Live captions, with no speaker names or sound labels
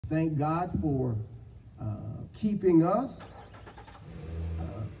thank God for keeping us.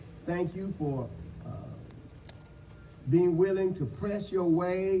 Thank you for being willing to press your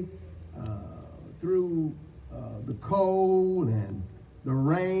way through the cold and the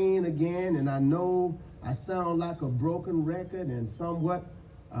rain again. And I know I sound like a broken record and somewhat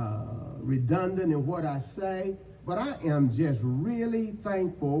redundant in what I say, but I am just really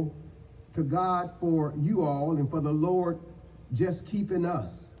thankful to God for you all and for the Lord just keeping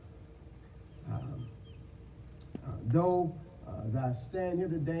us. Though as I stand here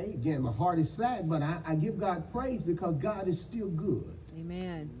today, again, my heart is sad, but I give God praise because God is still good.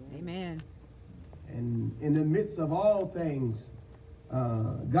 Amen. Amen. And in the midst of all things,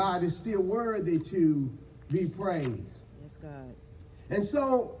 God is still worthy to be praised. Yes, God. And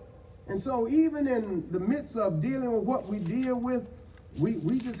so even in the midst of dealing with what we deal with,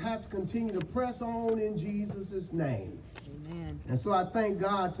 we just have to continue to press on in Jesus' name. Amen. And so I thank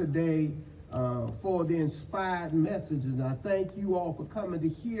God today for the inspired messages. And I thank you all for coming to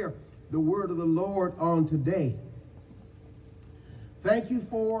hear the word of the Lord on today. Thank you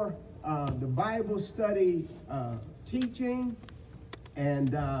for the Bible study teaching.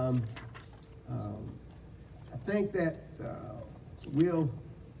 And I think that we'll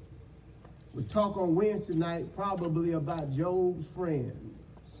talk on Wednesday night probably about Job's friends,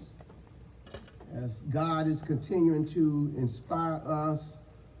 as God is continuing to inspire us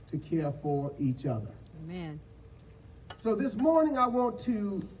to care for each other. Amen. So this morning I want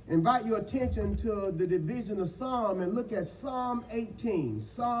to invite your attention to the division of Psalm and look at Psalm 18.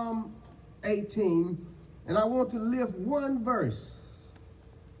 Psalm 18, and I want to lift one verse.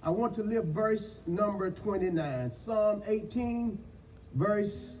 I want to lift verse number 29. Psalm 18,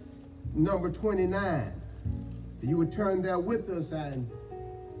 verse number 29. You would turn there with us, and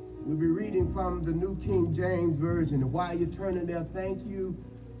we'll be reading from the New King James Version. And while you're turning there, thank you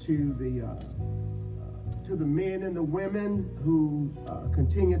to the men and the women who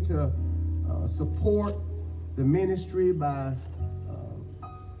continue to support the ministry by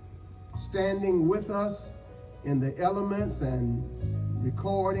standing with us in the elements and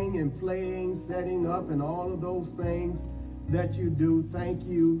recording and playing, setting up, and all of those things that you do. Thank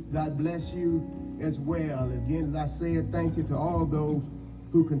you. God bless you as well. Again, as I said, thank you to all those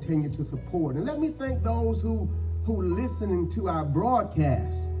who continue to support. And let me thank those who listening to our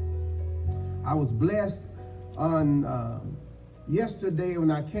broadcast. I was blessed on yesterday when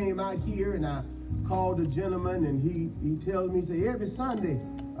I came out here and I called a gentleman, and he tells me, he said, every Sunday,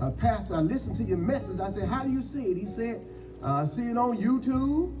 Pastor, I listen to your message. I said, how do you see it? He said, I see it on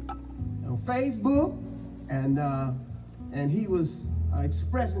YouTube, on Facebook, and he was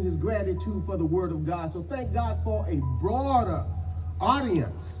expressing his gratitude for the Word of God. So thank God for a broader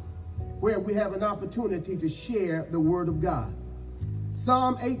audience where we have an opportunity to share the Word of God.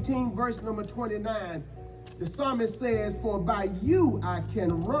 Psalm 18, verse number 29, the psalmist says, for by you I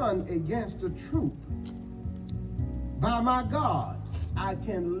can run against a troop. By my God, I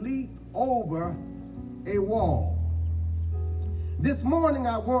can leap over a wall. This morning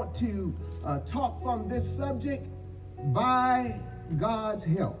I want to talk from this subject, by God's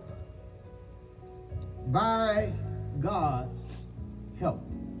help. By God's help.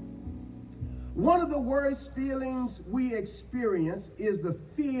 One of the worst feelings we experience is the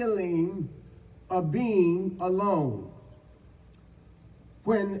feeling of being alone.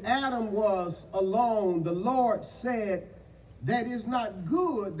 When Adam was alone, the Lord said that it's not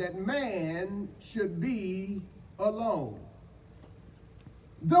good that man should be alone.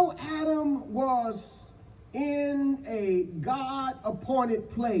 Though Adam was in a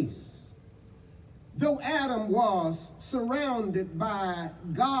God-appointed place, though Adam was surrounded by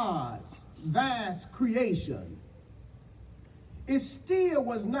God's vast creation, it still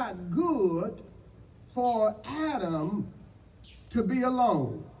was not good for Adam to be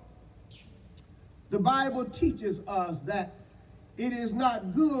alone. The Bible teaches us that it is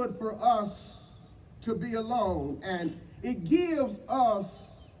not good for us to be alone, and it gives us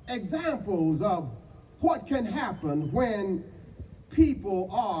examples of what can happen when people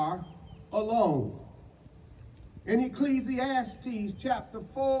are alone. In Ecclesiastes chapter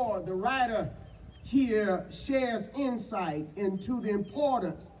 4, the writer here shares insight into the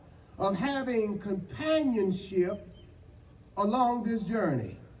importance of having companionship along this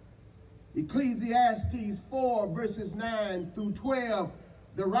journey. Ecclesiastes 4, verses 9 through 12,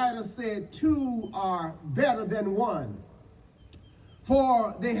 the writer said, two are better than one,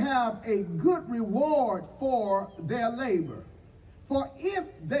 for they have a good reward for their labor. For if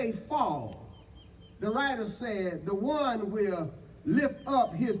they fall, the writer said, the one will lift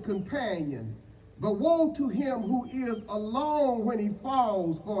up his companion. But woe to him who is alone when he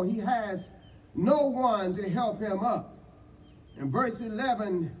falls, for he has no one to help him up. In verse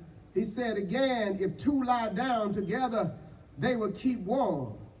 11, he said again, if two lie down together, they will keep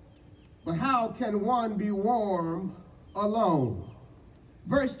warm. But how can one be warm alone?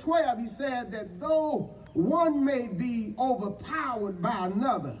 Verse 12, he said that though one may be overpowered by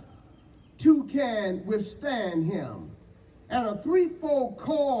another, two can withstand him. And a threefold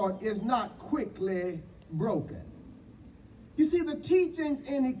cord is not quickly broken. You see, the teachings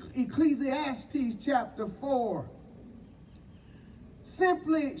in Ecclesiastes chapter 4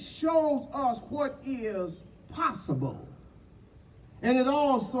 simply shows us what is possible. And it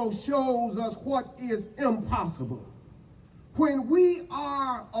also shows us what is impossible. When we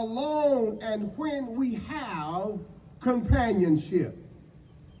are alone and when we have companionship.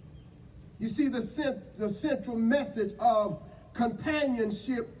 You see, the central message of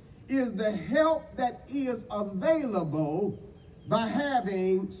companionship is the help that is available by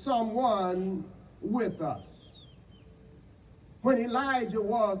having someone with us. When Elijah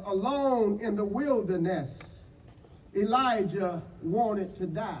was alone in the wilderness, Elijah wanted to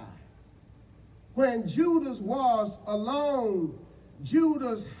die. When Judas was alone,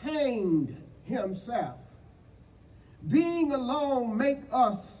 Judas hanged himself. Being alone makes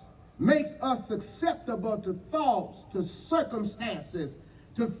us susceptible to thoughts, to circumstances,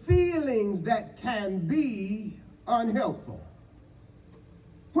 to feelings that can be unhelpful.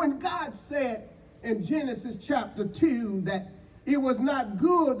 When God said in Genesis chapter 2 that it was not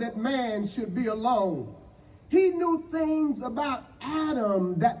good that man should be alone, he knew things about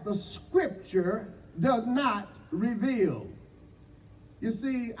Adam that the scripture does not reveal. You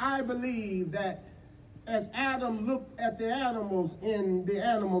see, I believe that as Adam looked at the animals in the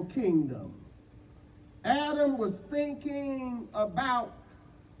animal kingdom, Adam was thinking about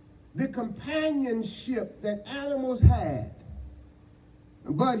the companionship that animals had,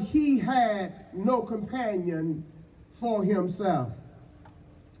 but he had no companion for himself.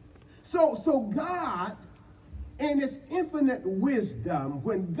 So God, in his infinite wisdom,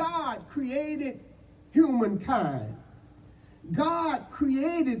 when God created humankind, God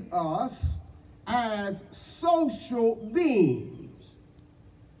created us as social beings.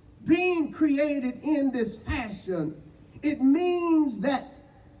 Being created in this fashion, it means that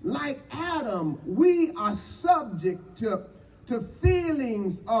like Adam, we are subject to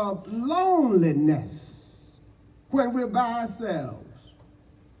feelings of loneliness when we're by ourselves.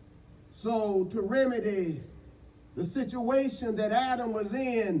 So to remedy the situation that Adam was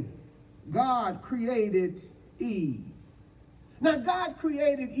in, God created Eve. Now, God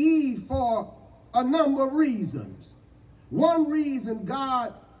created Eve for a number of reasons. One reason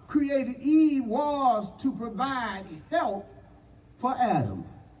God created Eve was to provide help for Adam.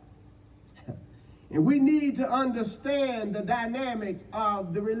 And we need to understand the dynamics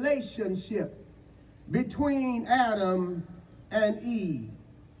of the relationship between Adam and Eve.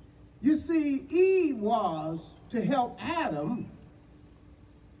 You see, Eve was to help Adam,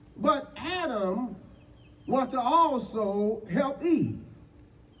 but Adam was to also help Eve.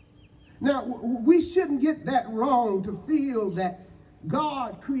 Now, we shouldn't get that wrong to feel that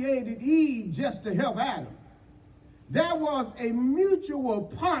God created Eve just to help Adam. There was a mutual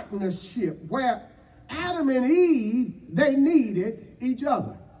partnership where Adam and Eve, they needed each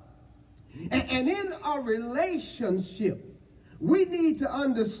other. And in a relationship, we need to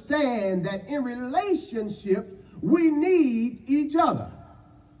understand that in relationship, we need each other.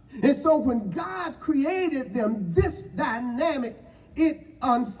 And so when God created them, this dynamic, it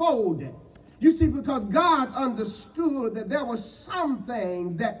unfolded. You see, because God understood that there were some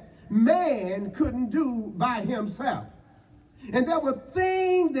things that man couldn't do by himself. And there were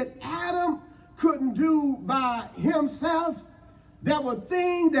things that Adam couldn't do by himself. There were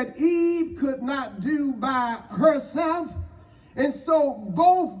things that Eve could not do by herself. And so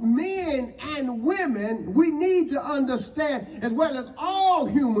both men and women, we need to understand, as well as all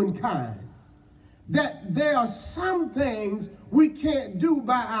humankind, that there are some things we can't do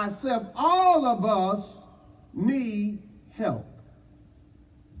by ourselves. All of us need help.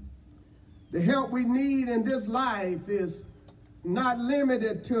 The help we need in this life is not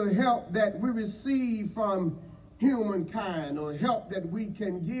limited to help that we receive from humankind or help that we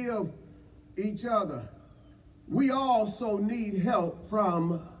can give each other. We also need help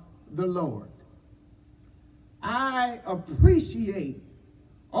from the Lord. I appreciate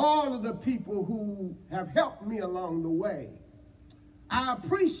all of the people who have helped me along the way. I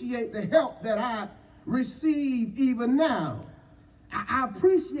appreciate the help that I receive even now. I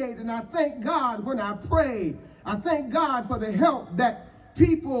appreciate and I thank God when I pray. I thank God for the help that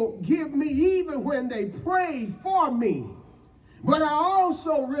people give me even when they pray for me. But I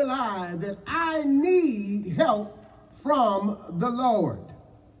also realize that I need help from the Lord.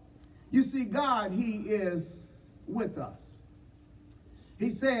 You see, God, he is with us. He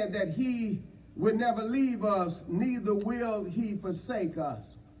said that he would never leave us, neither will he forsake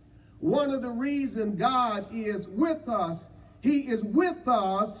us. One of the reasons God is with us, he is with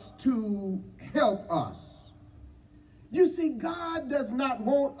us to help us. You see, God does not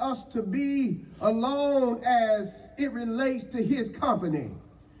want us to be alone as it relates to his company,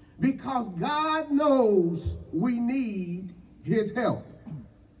 because God knows we need his help.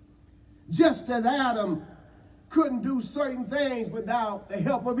 Just as Adam couldn't do certain things without the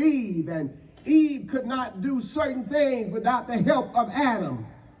help of Eve, and Eve could not do certain things without the help of Adam,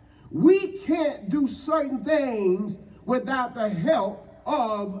 we can't do certain things without the help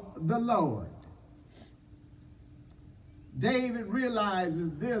of the Lord. David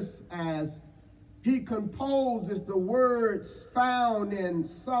realizes this as he composes the words found in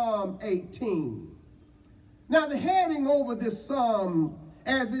Psalm 18. Now, the heading over this psalm,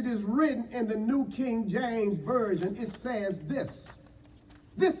 as it is written in the New King James Version, it says this.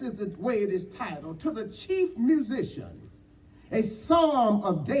 This is the way it is titled: To the chief musician, a psalm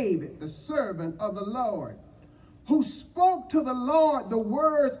of David, the servant of the Lord, who spoke to the Lord the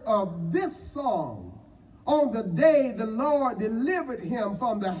words of this song on the day the Lord delivered him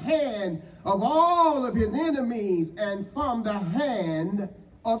from the hand of all of his enemies and from the hand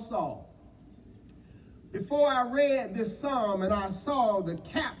of Saul. Before I read this psalm and I saw the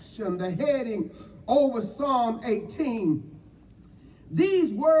caption, the heading over Psalm 18,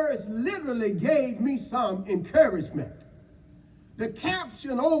 these words literally gave me some encouragement. The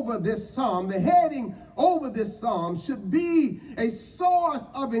caption over this psalm, the heading over this psalm, should be a source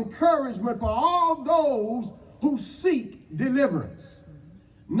of encouragement for all those who seek deliverance.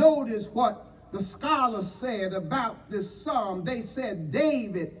 Notice what the scholars said about this psalm. They said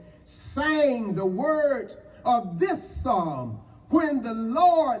David sang the words of this psalm when the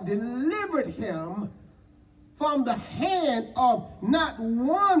Lord delivered him from the hand of not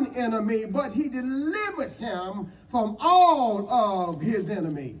one enemy, but he delivered him from all of his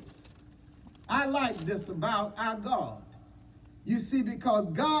enemies. I like this about our God. You see, because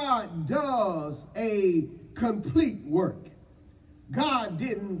God does a complete work. God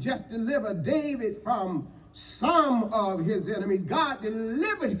didn't just deliver David from some of his enemies. God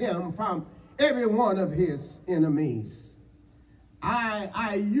delivered him from every one of his enemies.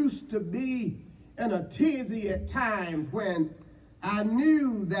 I used to be in a tizzy at times when I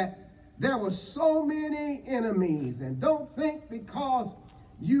knew that there were so many enemies. And don't think because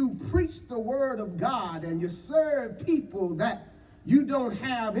you preach the word of God and you serve people that you don't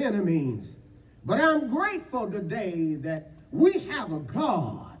have enemies. But I'm grateful today that we have a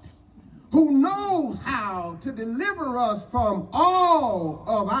God who knows how to deliver us from all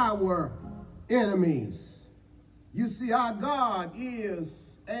of our enemies. You see, our God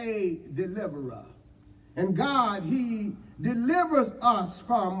is a deliverer. And God, he delivers us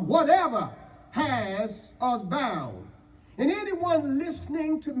from whatever has us bound. And anyone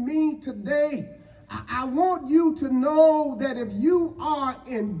listening to me today, I want you to know that if you are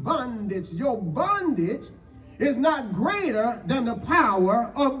in bondage, your bondage is not greater than the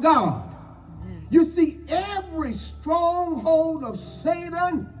power of God. You see, every stronghold of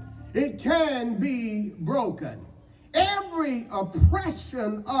Satan, it can be broken. Every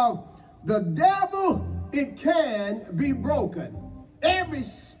oppression of the devil, it can be broken. Every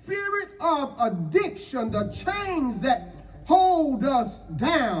spirit of addiction, the chains that hold us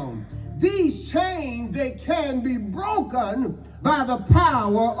down, these chains, they can be broken by the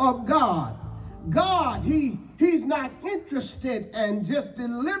power of God. God, he's not interested in just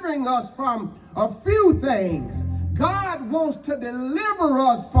delivering us from a few things. God wants to deliver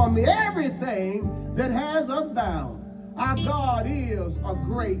us from everything that has us bound. Our God is a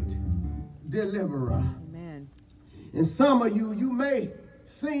great deliverer. Amen. And some of you may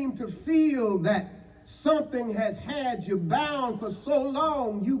seem to feel that something has had you bound for so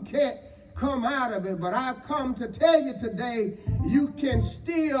long you can't come out of it. But I've come to tell you today, you can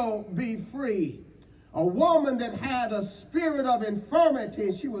still be free. A woman that had a spirit of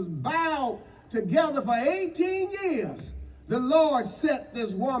infirmity, she was bound together for 18 years. The Lord set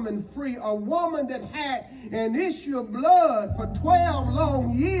this woman free. A woman that had an issue of blood for 12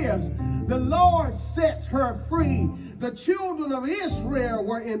 long years, the Lord set her free. The children of Israel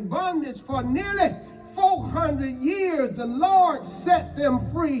were in bondage for nearly 400 years. The Lord set them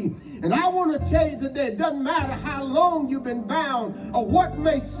free. And I want to tell you today, it doesn't matter how long you've been bound or what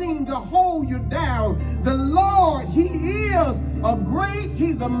may seem to hold you down. The Lord, he is a great,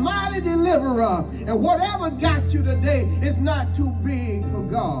 he's a mighty deliverer. And whatever got you today is not too big for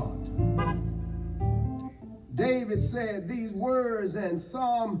God. David said these words in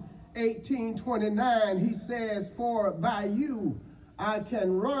Psalm 18:29. He says, for by you I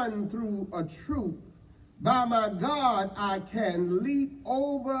can run through a troop. By my God I can leap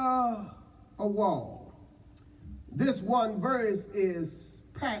over a wall. This one verse is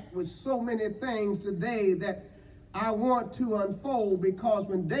packed with so many things today that I want to unfold, because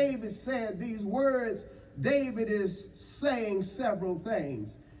when David said these words, David is saying several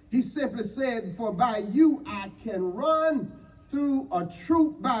things. He simply said, for by you I can run through a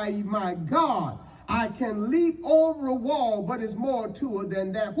troop. By my God I can leap over a wall. But it's more to it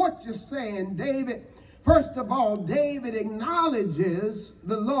than that. What you're saying, David, first of all, David acknowledges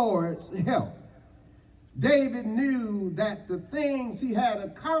the Lord's help. David knew that the things he had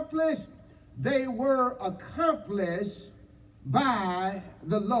accomplished, they were accomplished by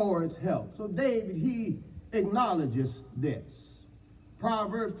the Lord's help. So David, he acknowledges this.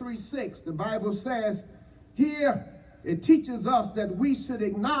 Proverbs 3:6, the Bible says here, it teaches us that we should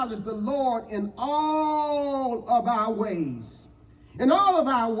acknowledge the Lord in all of our ways. In all of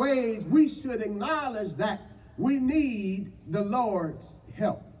our ways, we should acknowledge that we need the Lord's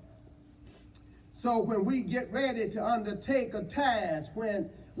help. So when we get ready to undertake a task,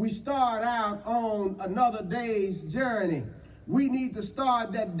 when we start out on another day's journey, we need to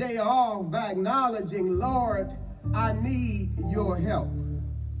start that day off by acknowledging, Lord, I need your help.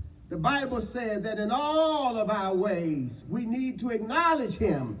 The Bible says that in all of our ways, we need to acknowledge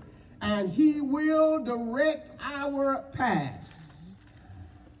him, and he will direct our paths.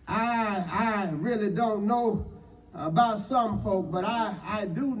 I really don't know about some folk, but I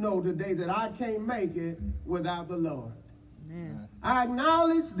do know today that I can't make it without the Lord. Amen. I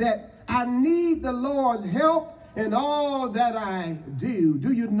acknowledge that I need the Lord's help in all that I do.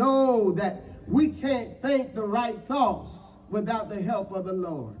 Do you know that we can't think the right thoughts without the help of the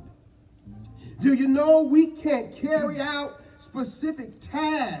Lord? Do you know we can't carry out specific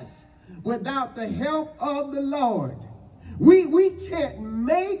tasks without the help of the Lord? We can't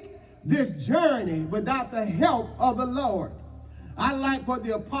make this journey without the help of the Lord. I like what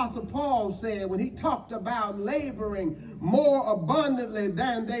the Apostle Paul said when he talked about laboring more abundantly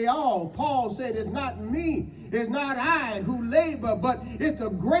than they all. Paul said, it's not me, it's not I who labor, but it's the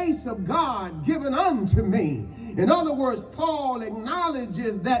grace of God given unto me. In other words, Paul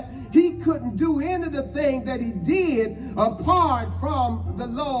acknowledges that he couldn't do any of the things that he did apart from the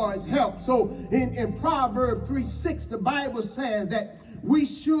Lord's help. So in Proverbs 3:6, the Bible says that we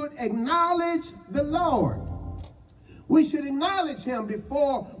should acknowledge the Lord. We should acknowledge him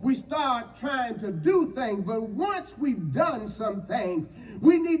before we start trying to do things. But once we've done some things,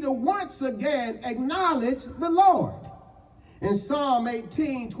 we need to once again acknowledge the Lord. In Psalm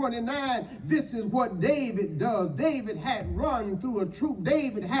 18:29, this is what David does. David had run through a troop.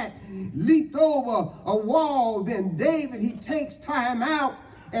 David had leaped over a wall. Then David, he takes time out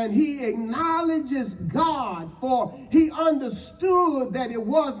and he acknowledges God, for he understood that it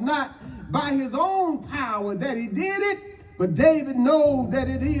was not by his own power that he did it, but David knows that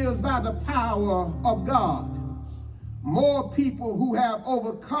it is by the power of God. More people who have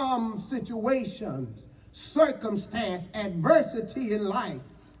overcome situations, circumstance, adversity in life,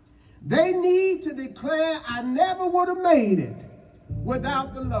 they need to declare, I never would have made it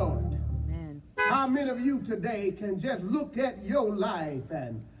without the Lord. Amen. How many of you today can just look at your life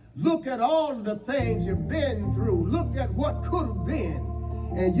and look at all of the things you've been through, look at what could have been,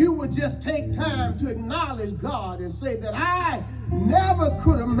 and you would just take time to acknowledge God and say that I never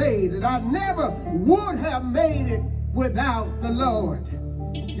could have made it, I never would have made it without the Lord.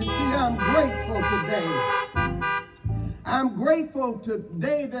 You see, I'm grateful today. I'm grateful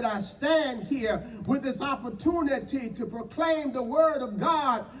today that I stand here with this opportunity to proclaim the word of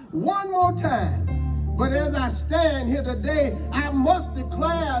God one more time. But as I stand here today, I must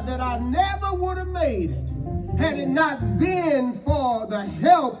declare that I never would have made it had it not been for the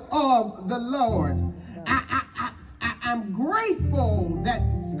help of the Lord. I'm grateful that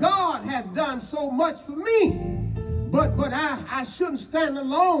God has done so much for me. But I shouldn't stand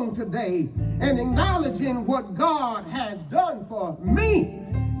alone today in acknowledging what God has done for me.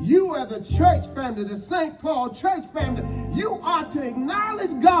 You as a church family, the St. Paul church family, you are to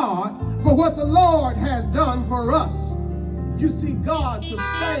acknowledge God for what the Lord has done for us. You see, God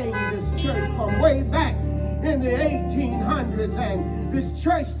sustained this church from way back in the 1800s, and this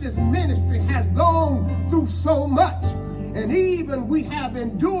church, this ministry has gone through so much. And even we have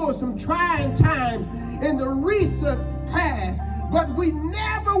endured some trying times in the recent past, but we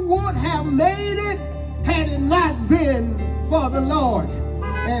never would have made it had it not been for the Lord.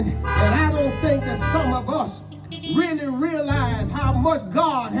 And I don't think that some of us really realize how much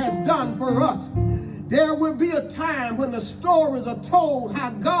God has done for us. There will be a time when the stories are told how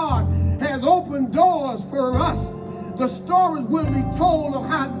God has opened doors for us. The stories will be told of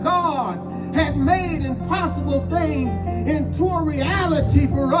how God had made impossible things into a reality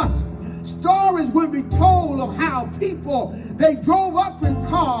for us. Stories will be told of how people, they drove up in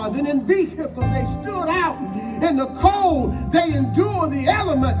cars and in vehicles, they stood out in the cold, they endured the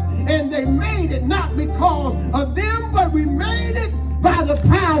elements, and they made it not because of them, but we made it by the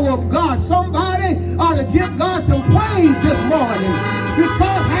power of God. Somebody ought to give God some praise this morning,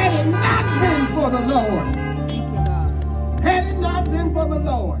 because had it not been for the Lord, had it not been for the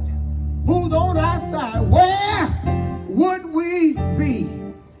Lord, who's on our side, where would we be?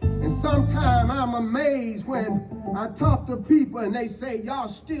 And sometimes I'm amazed when I talk to people and they say, y'all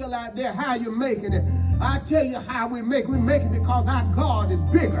still out there, how you making it? I tell you how we make it. We make it because our God is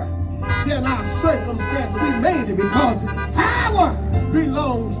bigger than our circumstances. We made it because power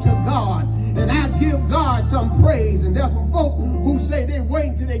belongs to God. And I give God some praise. And there's some folk who say they wait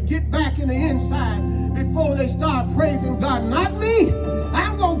until they get back in the inside before they start praising God. Not me.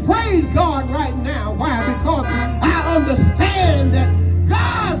 I'm going to praise God right now. Why? Because I understand that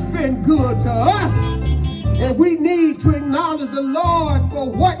God's been good to us. And we need to acknowledge the Lord for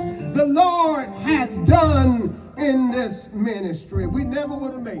what the Lord has done in this ministry. We never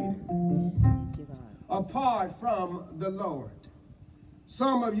would have made it apart from the Lord.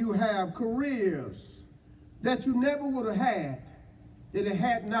 Some of you have careers that you never would have had if it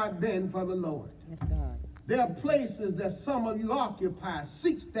had not been for the Lord. Yes, God. There are places that some of you occupy,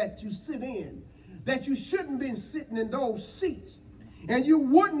 seats that you sit in, that you shouldn't be sitting in those seats. And you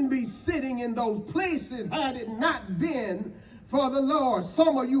wouldn't be sitting in those places had it not been for the Lord.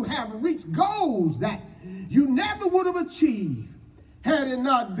 Some of you have reached goals that you never would have achieved had it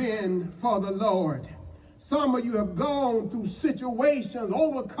not been for the Lord. Some of you have gone through situations,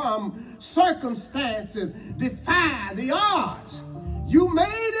 overcome circumstances, defied the odds. You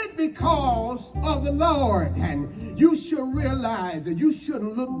made it because of the Lord. And you should realize that you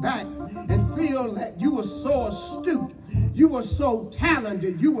shouldn't look back and feel that you were so astute, you were so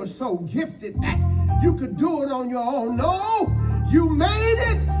talented, you were so gifted that you could do it on your own. No, you made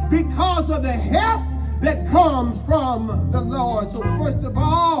it because of the help that comes from the Lord. So first of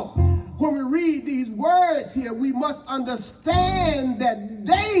all, when we read these words here, we must understand that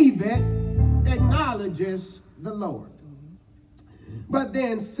David acknowledges the Lord. But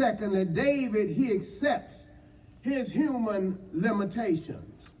then secondly, David, he accepts his human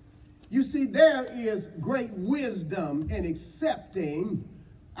limitations. You see, there is great wisdom in accepting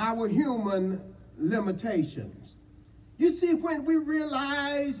our human limitations. You see, when we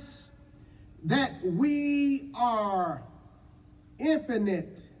realize that we are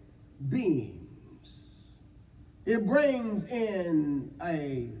infinite beings, it brings in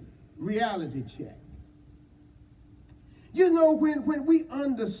a reality check. You know, when we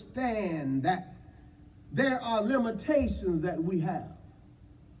understand that there are limitations that we have,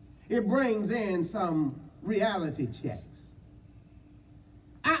 it brings in some reality checks.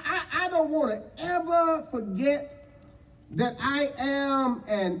 I don't want to ever forget that I am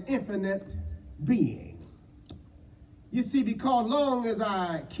an infinite being. You see, because long as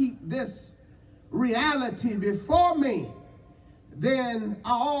I keep this reality before me, then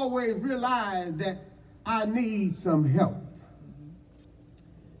I always realize that I need some help.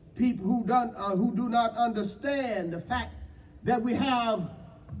 People who do not understand the fact that we have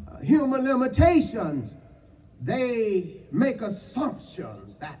human limitations, they make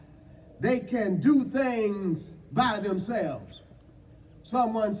assumptions that they can do things by themselves.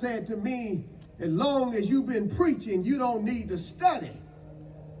 Someone said to me, as long as you've been preaching, you don't need to study.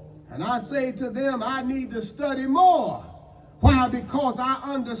 And I say to them, I need to study more. Why? Because I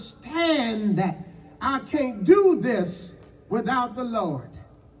understand that I can't do this without the Lord.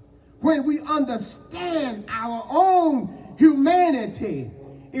 When we understand our own humanity,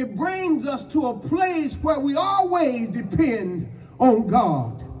 it brings us to a place where we always depend on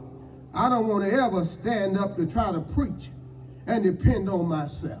God. I don't want to ever stand up to try to preach and depend on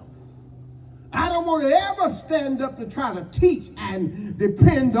myself. I don't want to ever stand up to try to teach and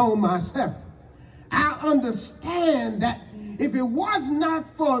depend on myself. I understand that if it was not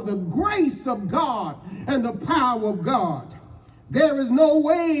for the grace of God and the power of God, there is no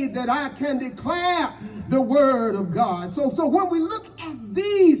way that I can declare the word of God. So when we look at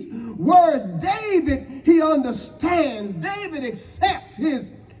these words, David, he understands. David accepts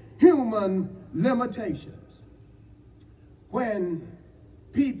his human limitations. When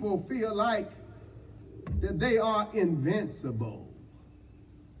people feel like that they are invincible.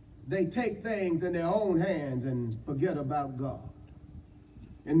 They take things in their own hands and forget about God.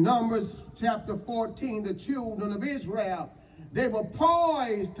 In Numbers chapter 14, the children of Israel, they were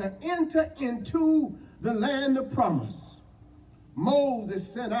poised to enter into the land of promise.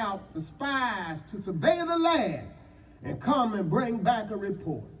 Moses sent out the spies to survey the land and come and bring back a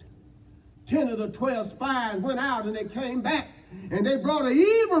report. 10 of the 12 spies went out and they came back and they brought an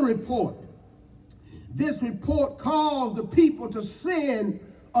evil report. This report caused the people to sin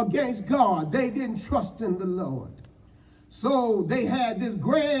against God. They didn't trust in the Lord. So they had this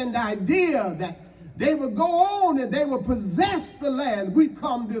grand idea that they would go on and they would possess the land. We've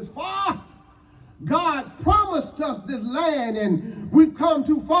come this far. God promised us this land and we've come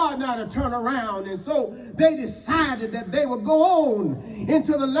too far now to turn around. And so they decided that they would go on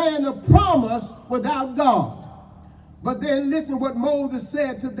into the land of promise without God. But then listen what Moses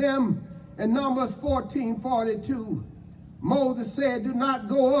said to them in Numbers 14:42. Moses said, "Do not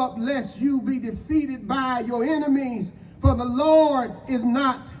go up lest you be defeated by your enemies, for the Lord is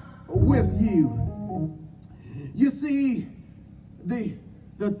not with you." You see,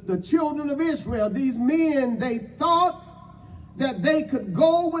 the children of Israel, these men, they thought that they could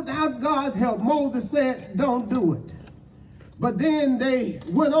go without God's help. Moses said, "Don't do it." But then they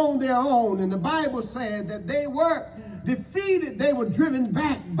went on their own, and the Bible said that they were defeated. They were driven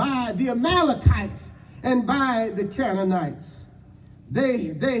back by the Amalekites and by the Canaanites.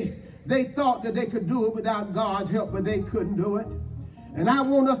 They thought that they could do it without God's help, but they couldn't do it. And I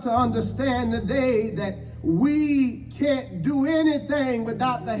want us to understand today that we can't do anything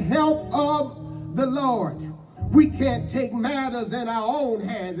without the help of the Lord. We can't take matters in our own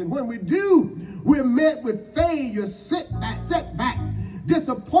hands. And when we do, we're met with failure, setback,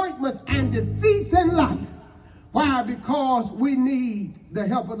 disappointments, and defeats in life. Why? Because we need the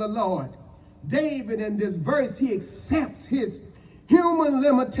help of the Lord. David, in this verse, he accepts his human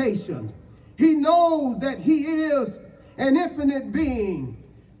limitations. He knows that he is an infinite being,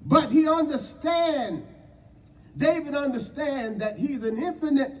 but he understands, David understands that he's an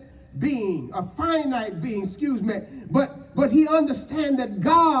infinite being, a finite being, but he understands that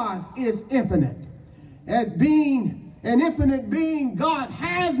God is infinite. As being an infinite being, God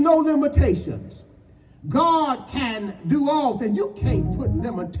has no limitations. God can do all things. You can't put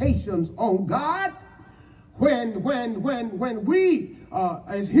limitations on God. When we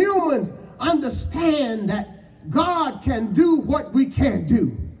as humans understand that God can do what we can't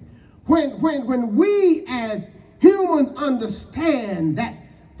do. When we as humans understand that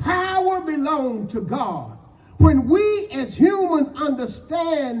power belongs to God. When we as humans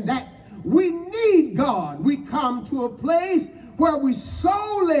understand that we need God, we come to a place where we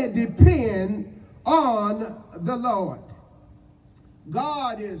solely depend on the Lord.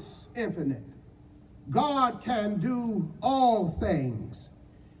 God is infinite. God can do all things.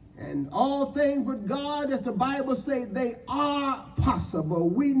 And all things with God, as the Bible says, they are possible.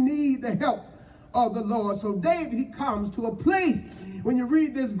 We need the help of the Lord. So David, he comes to a place, when you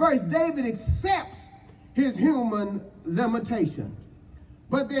read this verse, David accepts his human limitation.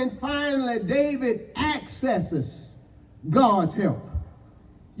 But then finally, David accesses God's help.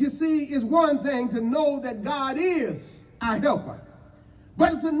 You see, it's one thing to know that God is our helper.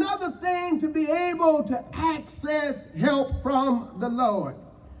 But it's another thing to be able to access help from the Lord.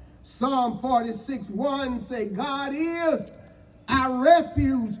 Psalm 46:1 say, God is our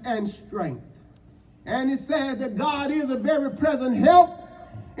refuge and strength. And it says that God is a very present help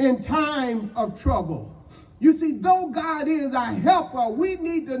in time of trouble. You see, though God is our helper, we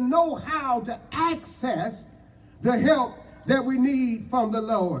need to know how to access the help that we need from the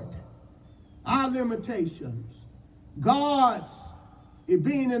Lord. Our limitations. God's, it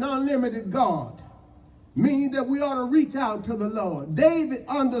being an unlimited God, means that we ought to reach out to the Lord. David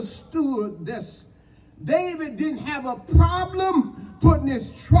understood this. David didn't have a problem putting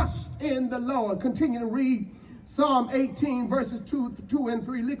his trust in the Lord. Continue to read Psalm 18, verses 2 and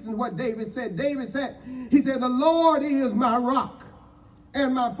 3. Listen to what David said. David said, he said, the Lord is my rock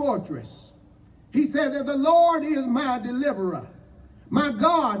and my fortress. He said that the Lord is my deliverer, my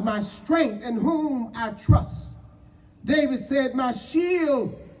God, my strength, in whom I trust. David said, my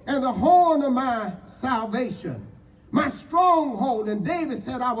shield and the horn of my salvation, my stronghold. And David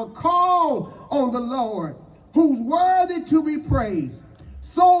said, I will call on the Lord, who's worthy to be praised.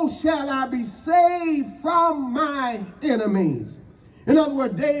 So shall I be saved from my enemies. In other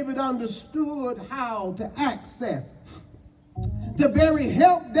words, David understood how to access the very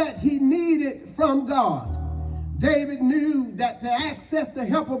help that he needed from God. David knew that to access the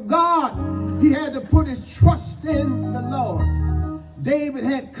help of God, he had to put his trust in the Lord. David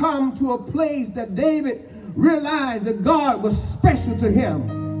had come to a place that David realized that God was special to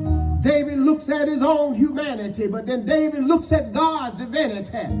him. David looks at his own humanity, but then David looks at God's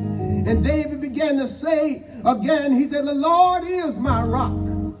divinity. And David began to say again, he said, the Lord is my rock.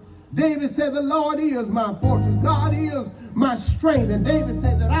 David said, the Lord is my fortress. God is my strength. And David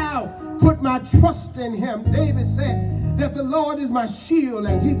said that I'll put my trust in him. David said that the Lord is my shield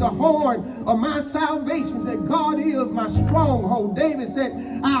and he's the horn of my salvation. That God is my stronghold. David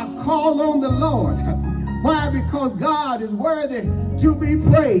said, I'll call on the Lord. Why? Because God is worthy to be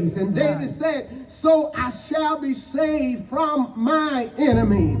praised. And David said, so I shall be saved from my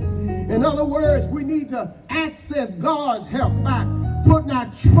enemy. In other words, we need to access God's help by putting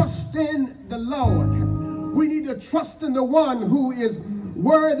our trust in the Lord. We need to trust in the one who is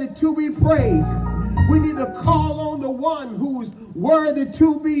worthy to be praised. We need to call on the one who's worthy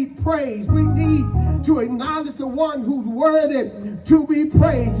to be praised. We need to acknowledge the one who's worthy to be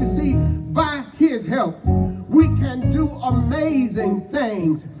praised. You see, by his help, we can do amazing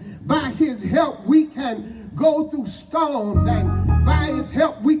things. By his help, we can go through storms, and by his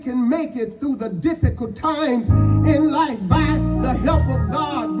help, we can make it through the difficult times in life. By the help of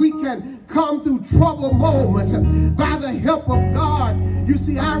God, we can come through trouble moments. By the help of God, you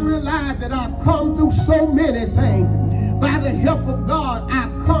see, I realize that I've come through so many things. By the help of God,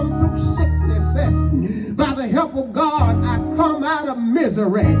 I've come through sicknesses. By the help of God, I've come out of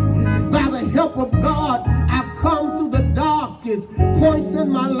misery. By the help of God, I've come through the darkest points in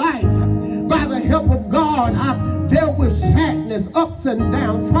my life. By the help of God, I've dealt with sadness, ups and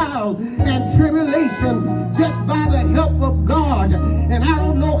downs, trials and tribulation, just by the help of God. And I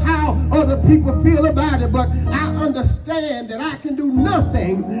don't know how other people feel about it, but I understand that I can do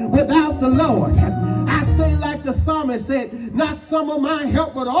nothing without the Lord. I say like the psalmist said, not some of my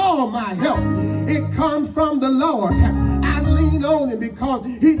help, but all my help. It comes from the Lord. I lean on him because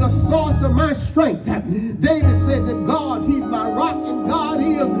he's the source of my strength. David said that God, he's my rock, and God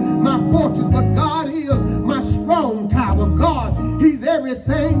is my fortress, but God is my strong tower. God, he's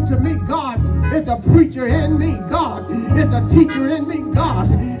everything to me. God is the preacher in me. God is the teacher in me. God,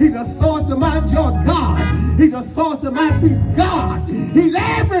 he's the source of my joy. God, he's the source of my peace. God, he's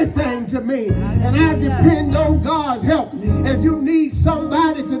everything to me. And I depend on God's help. If you need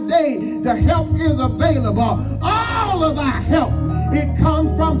somebody today, the help is available. All of our help, it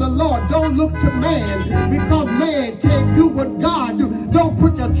comes from the Lord. Don't look to man, because man can't do what God do. Don't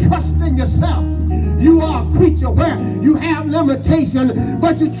put your trust in yourself. You are a creature where you have limitation,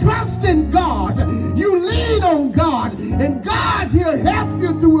 but you trust in God. You lean on God, and God, he'll help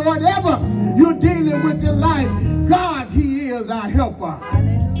you through whatever you're dealing with in life. God, he is our helper.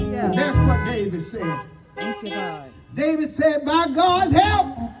 Hallelujah. And that's what David said. Thank you, God. David said, by God's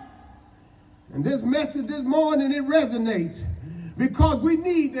help. And this message this morning, it resonates because we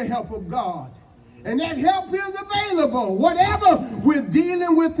need the help of God. And that help is available. Whatever we're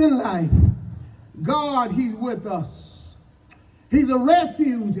dealing with in life, God, he's with us. He's a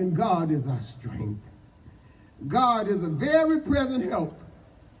refuge, and God is our strength. God is a very present help,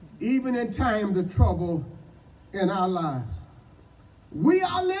 even in times of trouble in our lives. We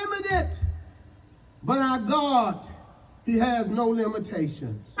are limited, but our God, he has no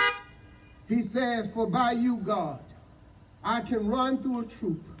limitations. He says, for by you, God, I can run through a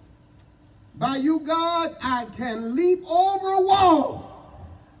troop. By you, God, I can leap over a wall.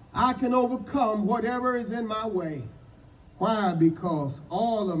 I can overcome whatever is in my way. Why? Because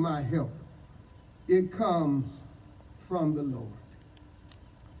all of my help, it comes from the Lord.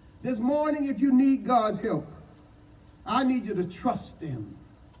 This morning, if you need God's help, I need you to trust him.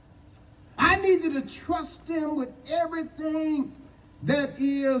 I need you to trust him with everything that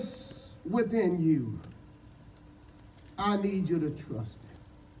is within you. I need you to trust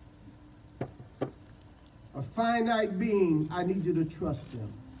him. A finite being, I need you to trust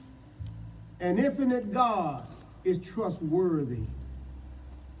him. An infinite God is trustworthy.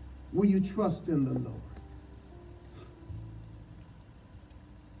 Will you trust in the Lord?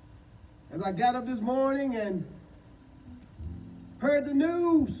 As I got up this morning and heard the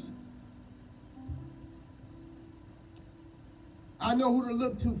news, I know who to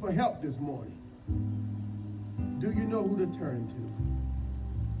look to for help this morning. Do you know who to turn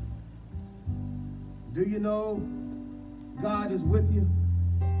to? Do you know God is with you?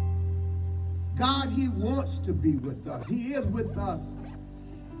 God, he wants to be with us. He is with us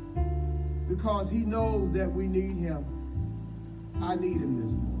because he knows that we need him. I need him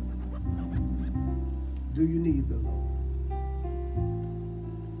this morning. Do you need the Lord?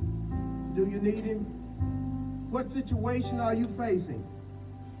 Do you need him? What situation are you facing?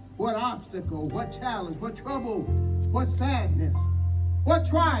 What obstacle? What challenge? What trouble? What sadness? What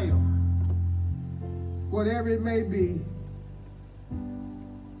trial? whatever it may be,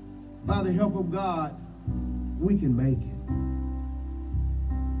 by the help of God, we can make it.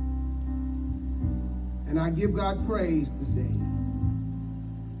 And I give God praise today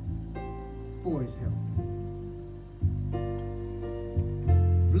for his help.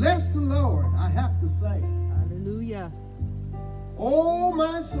 Bless the Lord, I have to say. Hallelujah. Oh,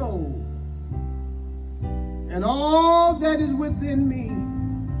 my soul, and all that is within me,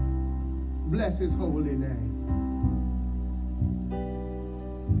 bless his holy name.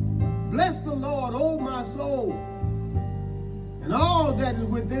 Bless the Lord, oh my soul, and all that is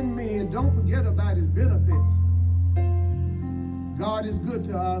within me, and don't forget about his benefits. God is good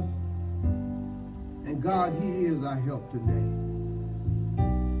to us, and God, he is our help today.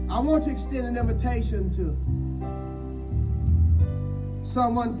 I want to extend an invitation to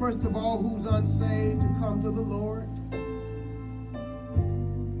someone, first of all, who's unsaved, to come to the Lord.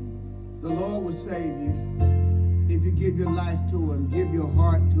 The Lord will save you if you give your life to him, give your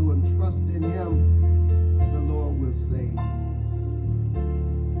heart to him, trust in him. The Lord will save you.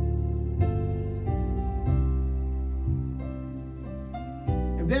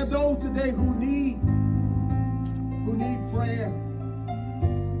 If there are those today who need prayer,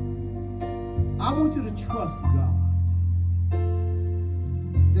 I want you to trust God.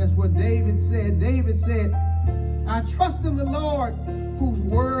 That's what David said. David said, I trust in the Lord who's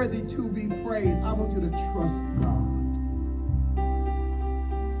worthy to be praised. I want you to trust God.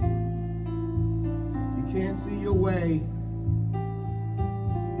 You can't see your way.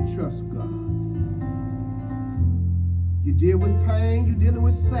 Trust God. You deal with pain, you're dealing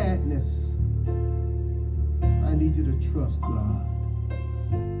with sadness. I need you to trust God.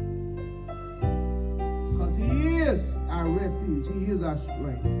 Because he is our refuge. He is our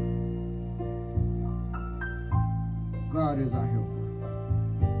strength. God is our helper.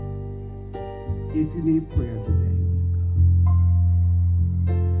 If you need prayer today,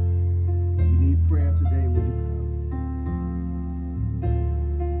 you need prayer today, will you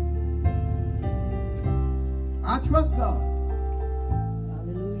come? I trust God.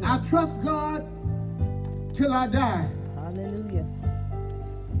 Hallelujah. I trust God till I die. Hallelujah.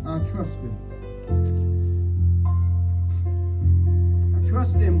 I trust him. I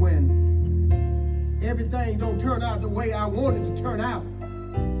trust him when everything don't turn out the way I want it to turn out.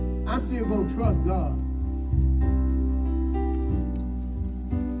 I'm still going to trust God.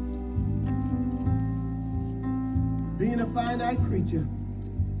 Being a finite creature,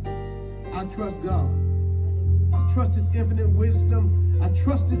 I trust God. I trust his infinite wisdom. I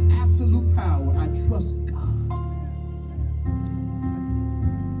trust his absolute power. I trust God.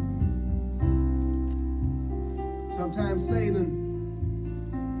 Sometimes Satan,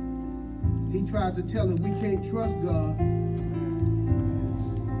 he tries to tell us we can't trust God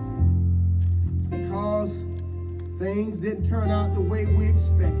because things didn't turn out the way we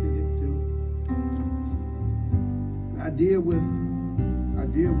expected it to. And I deal with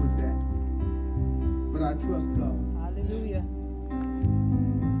that. But I trust God. Hallelujah.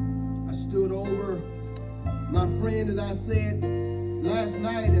 I stood over my friend, as I said last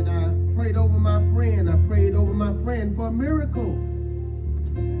night, and I prayed over my friend. I prayed over my friend for a miracle.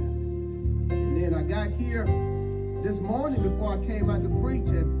 And then I got here this morning before I came out to preach,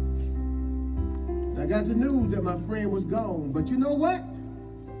 and I got the news that my friend was gone. But you know what?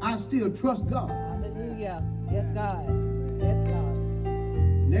 I still trust God. Hallelujah. Yes, God. Yes, God.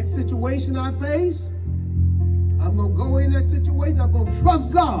 Next situation I face, I'm going to go in that situation. I'm going to trust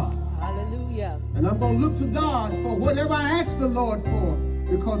God. Hallelujah. And I'm going to look to God for whatever I ask the Lord for,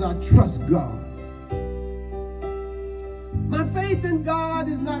 because I trust God. My faith in God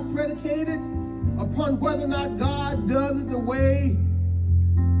is not predicated upon whether or not God does it the way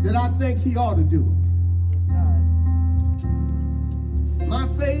that I think he ought to do it. Yes, God. My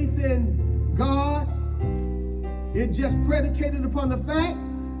faith in God is just predicated upon the fact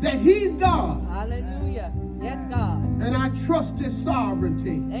that he's God. Hallelujah. Yes, God. And I trust his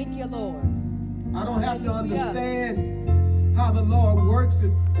sovereignty. Thank you, Lord. I don't have to Hallelujah. understand how the Lord works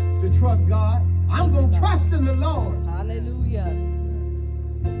to trust God. I'm going to trust in the Lord Hallelujah.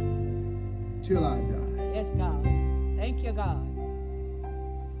 till I die. Yes, God. Thank you, God.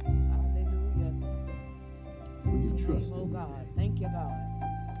 Hallelujah. Will you trust Oh, him? God. Thank you, God.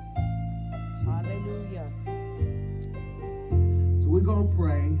 Hallelujah. So we're going to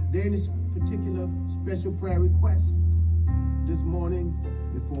pray. There any particular special prayer requests this morning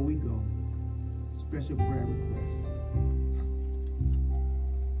before we go? Special prayer requests.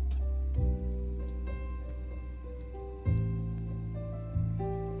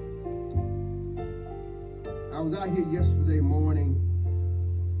 I was out here yesterday morning,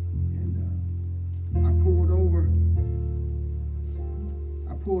 and I pulled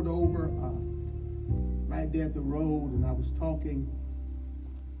day at the road, and I was talking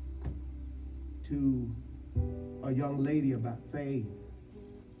to a young lady about faith.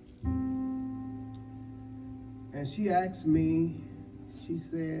 And she asked me, she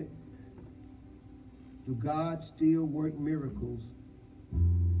said, do God still work miracles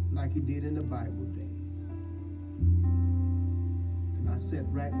like he did in the Bible days? And I sat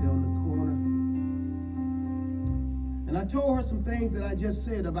right there on the corner. And I told her some things that I just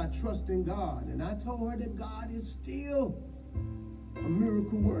said about trusting God. And I told her that God is still a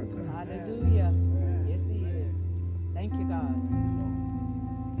miracle worker. Hallelujah. Yes, he is. Thank you, God.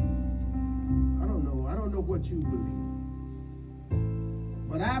 I don't know what you believe.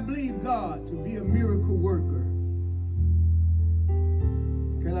 But I believe God to be a miracle worker.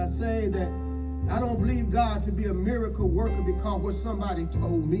 Can I say that I don't believe God to be a miracle worker because what somebody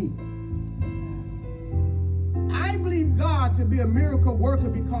told me? I believe God to be a miracle worker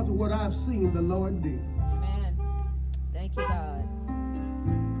because of what I've seen the Lord do. Amen. Thank you, God.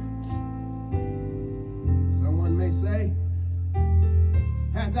 Someone may say,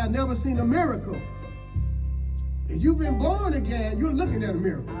 have I never seen a miracle? If you've been born again, you're looking at a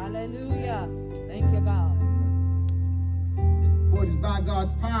miracle. Hallelujah. Thank you, God. For it is by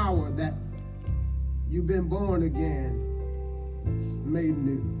God's power that you've been born again, made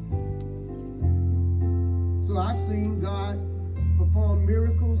new. So I've seen God perform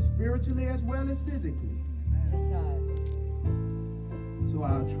miracles spiritually as well as physically. Yes, God. So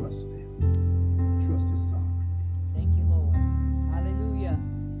I'll trust him. Trust his sovereignty. Thank you, Lord. Hallelujah.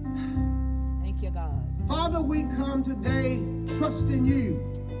 Thank you, God. Father, we come today trusting you.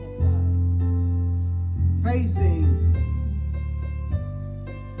 Yes, God. Facing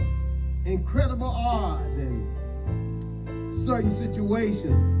incredible odds in certain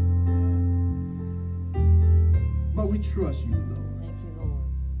situations. But we trust you, Lord. Thank you, Lord.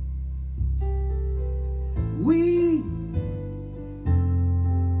 We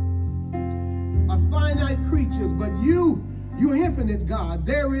are finite creatures, but you're infinite, God.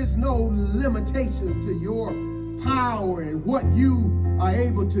 There is no limitations to your power and what you are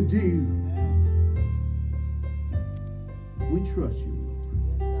able to do. We trust you, Lord.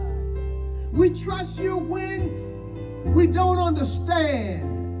 Yes, God. We trust you when we don't understand.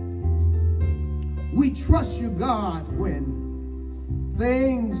 We trust you, God, when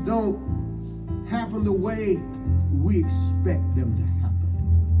things don't happen the way we expect them to happen.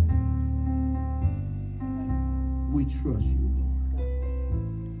 We trust you, Lord.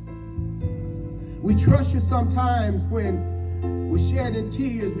 We trust you sometimes when we're shedding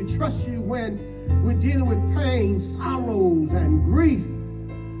tears. We trust you when we're dealing with pain, sorrows, and grief.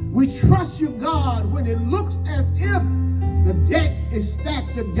 We trust you, God, when it looks as if the deck is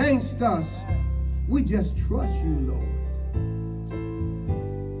stacked against us. We just trust you, Lord.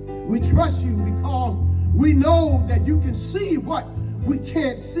 We trust you because we know that you can see what we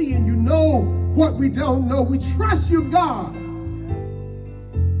can't see, and you know what we don't know. We trust you, God.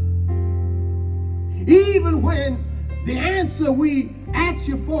 Even when the answer we ask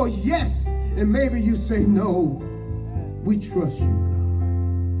you for is yes, and maybe you say no, we trust you, God.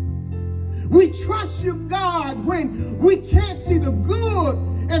 We trust you, God, when we can't see the good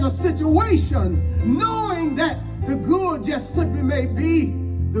in a situation, knowing that the good just simply may be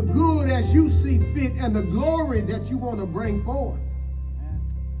the good as you see fit and the glory that you want to bring forth.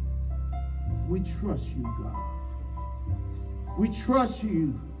 We trust you, God. We trust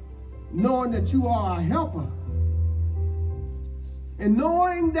you, knowing that you are our helper, and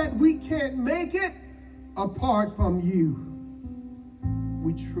knowing that we can't make it apart from you.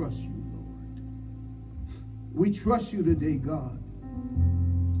 We trust you, Lord. We trust you today, God.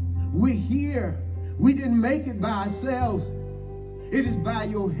 We're here. We didn't make it by ourselves. It is by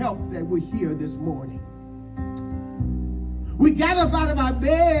your help that we're here this morning. We got up out of our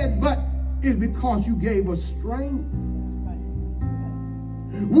beds, but it's because you gave us strength.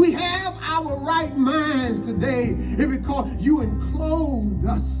 We have our right minds today. It's because you enclosed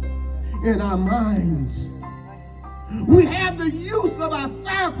us in our minds. We have the use of our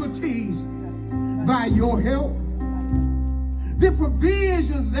faculties by your help. The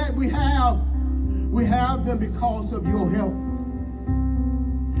provisions that we have them because of your help.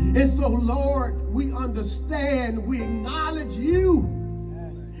 And so, Lord, we understand, we acknowledge you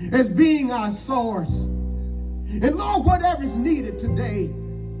as being our source. And Lord, whatever is needed today,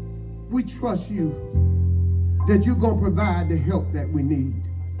 we trust you that you're going to provide the help that we need.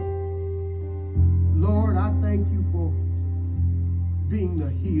 Lord, I thank you for being the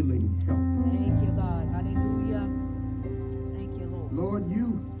healing helper. Thank you, God. Hallelujah. Thank you, Lord. Lord,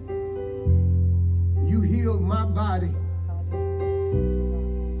 you healed my body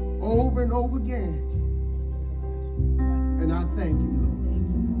over and over again. And I thank you, Lord.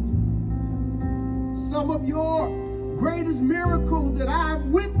 Some of your greatest miracles that I've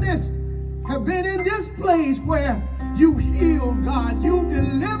witnessed have been in this place where you healed, God. You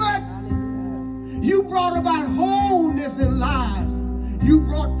delivered. You brought about wholeness in lives. You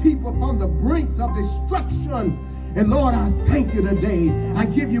brought people from the brinks of destruction. And Lord, I thank you today. I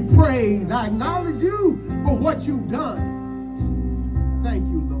give you praise. I acknowledge you for what you've done. Thank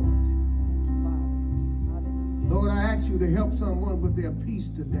you, Lord. Lord, I ask you to help someone with their peace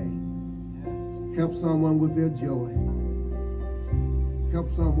today. Help someone with their joy. Help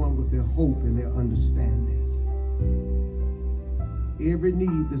someone with their hope and their understanding. Every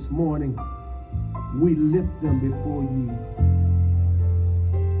need this morning, we lift them before you.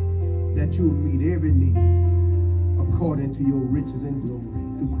 That you will meet every need according to your riches and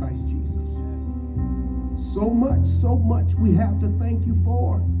glory through Christ Jesus. So much we have to thank you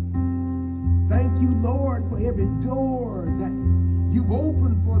for. Thank you, Lord, for every door that you've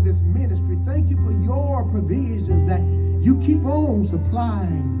opened for this ministry. Thank you for your provisions that you keep on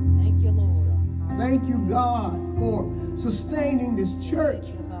supplying. Thank you, Lord. Thank you, God, for sustaining this church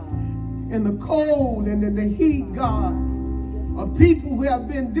in the cold and in the heat, God, of people who have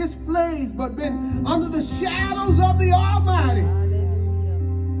been displaced but been under the shadows of the Almighty.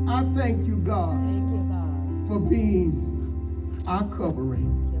 Hallelujah. I thank you, God, Thank you, God. for being our covering.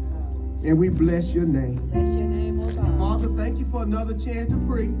 Thank you, God. And we bless your name. Bless your name, oh God. Father, thank you for another chance to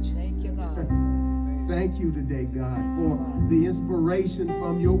preach. Thank you, God. Thank you today, God, for the inspiration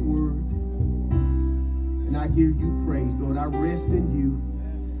from your word. And I give you praise, Lord. I rest in you.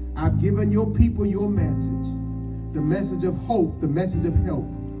 I've given your people your message, the message of hope, the message of help,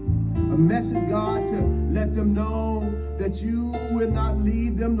 a message, God, to let them know that you will not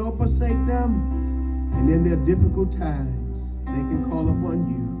leave them nor forsake them. And in their difficult times, they can call upon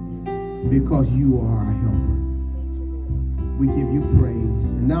you because you are our helper. We give you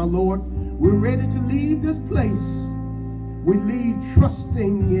praise. And now, Lord, we're ready to leave this place. We leave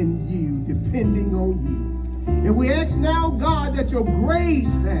trusting in you, depending on you. And we ask now, God, that your grace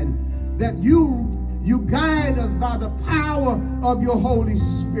and that you guide us by the power of your Holy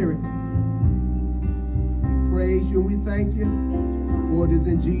Spirit. We praise you and we thank you. For it is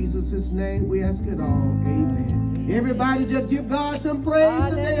in Jesus' name we ask it all. Amen. Everybody just give God some praise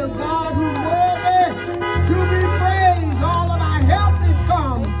today. A God who's worthy to be praised. All of our help has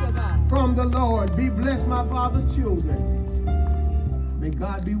come from the Lord. Be blessed, my Father's children. May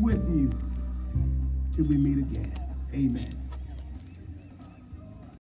God be with you till we meet again. Amen.